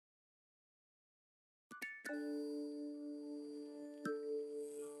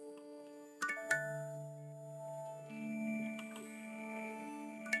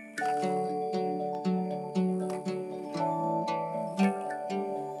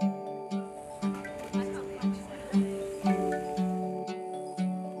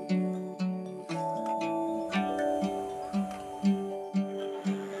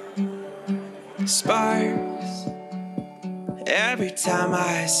Sparks every time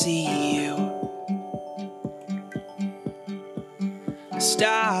I see you.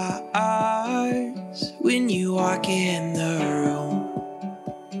 Stars when you walk in the room.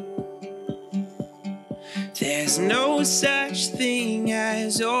 There's no such thing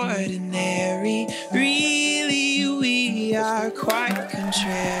as ordinary. Really, we are quite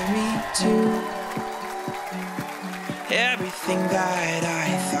contrary to everything that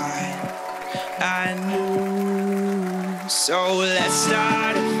I thought I knew. So let's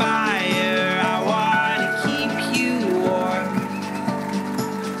start a fire. I wanna keep you warm.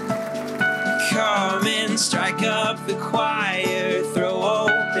 Come and strike up the choir. Throw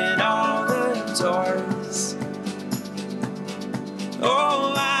open all the doors.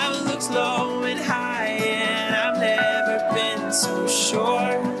 Oh, I've looked low and high and I've never been so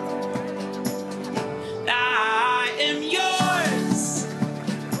sure. I am yours.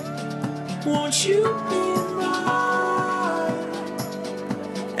 Won't you be mine?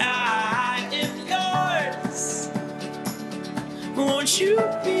 I am yours. Won't you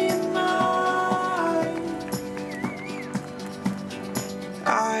be mine?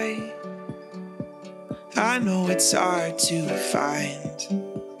 I know it's hard to find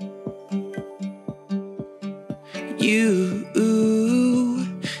you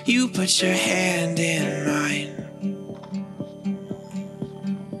put your hand in mine.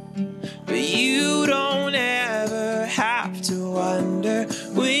 But you don't ever have to wonder.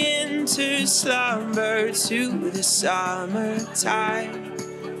 Winter slumber to the summertime.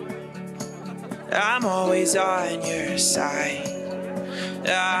 I'm always on your side.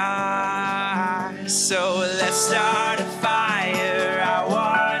 So let's start a fire. I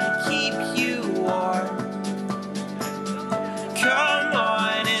wanna keep you warm. Come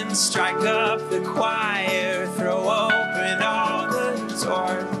on and strike up the choir. Throw open all the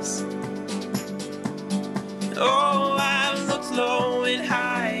doors. Oh, I've looked low and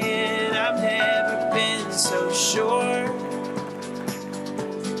high and I've never been so sure.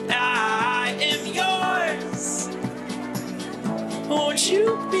 I am yours. Won't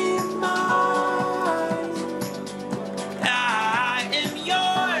you be mine? I am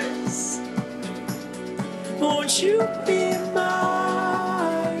yours. Won't you be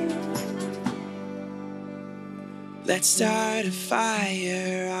mine? Let's start a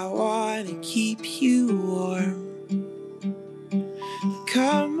fire. I wanna keep you warm.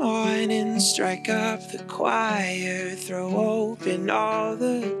 Come on and strike up the choir. Throw open all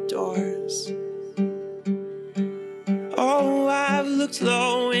the doors. Oh, I've looked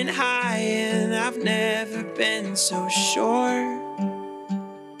low and high and I've never been so sure.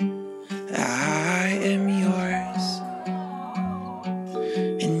 I am yours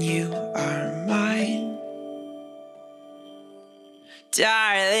and you are mine.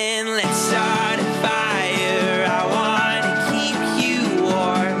 Darling, let's start a fire. I wanna keep you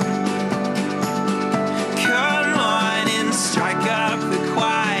warm. Come on and strike up the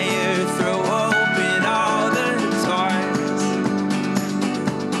choir. Throw open all the doors.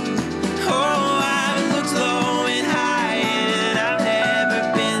 Oh, I've looked low and high and I've never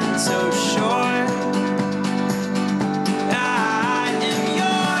been so sure. I am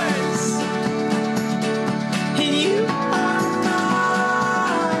yours and you are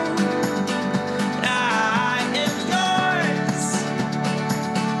mine. I am yours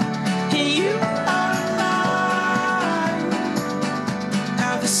and you are mine.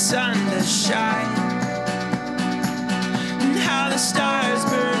 How the sun does shine and how the stars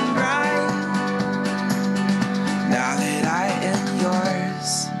burn bright. Now that I am yours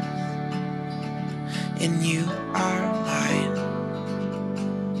and you are mine.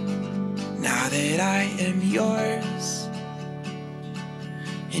 Now that I am yours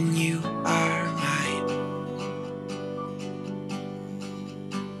and you are